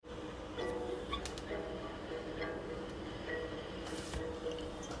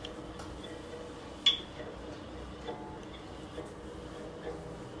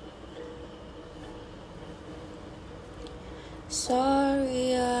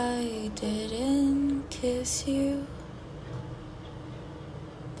sorry I didn't kiss you,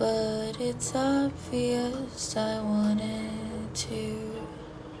 but it's obvious I wanted to.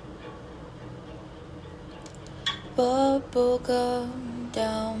 Bubblegum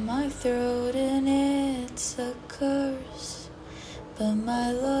down my throat and it's a curse, but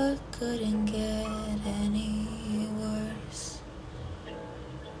my luck couldn't get any worse.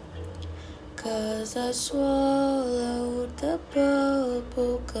 'Cause I swallowed the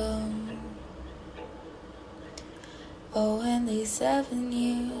bubblegum. Oh, and these 7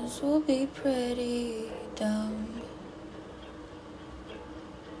 years will be pretty dumb.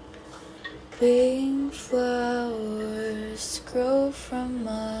 Pink flowers grow from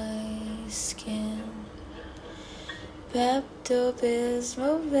my skin,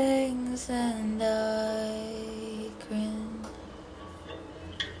 Pepto-Bismol bangs and I grin.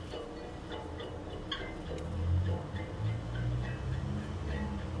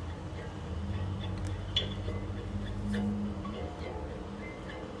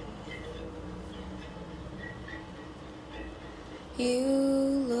 You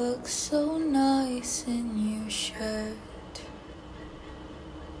look so nice in your shirt.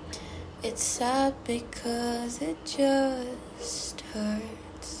 It's sad because it just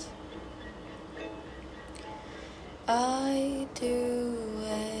hurts. I'd do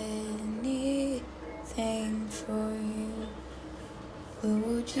anything for you.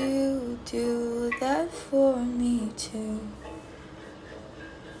 Would you do that for me too?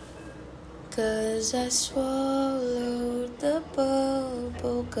 'Cause I swallowed the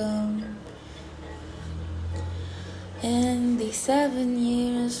bubblegum, and these 7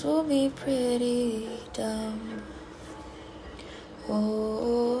 years will be pretty dumb.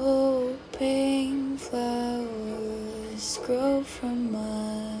 Oh, pink flowers grow from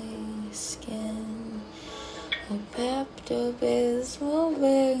my skin. Oh, Pepto-Bismol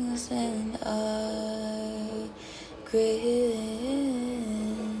bangs and I grin.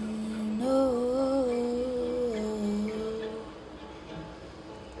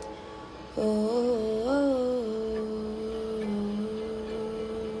 Oh.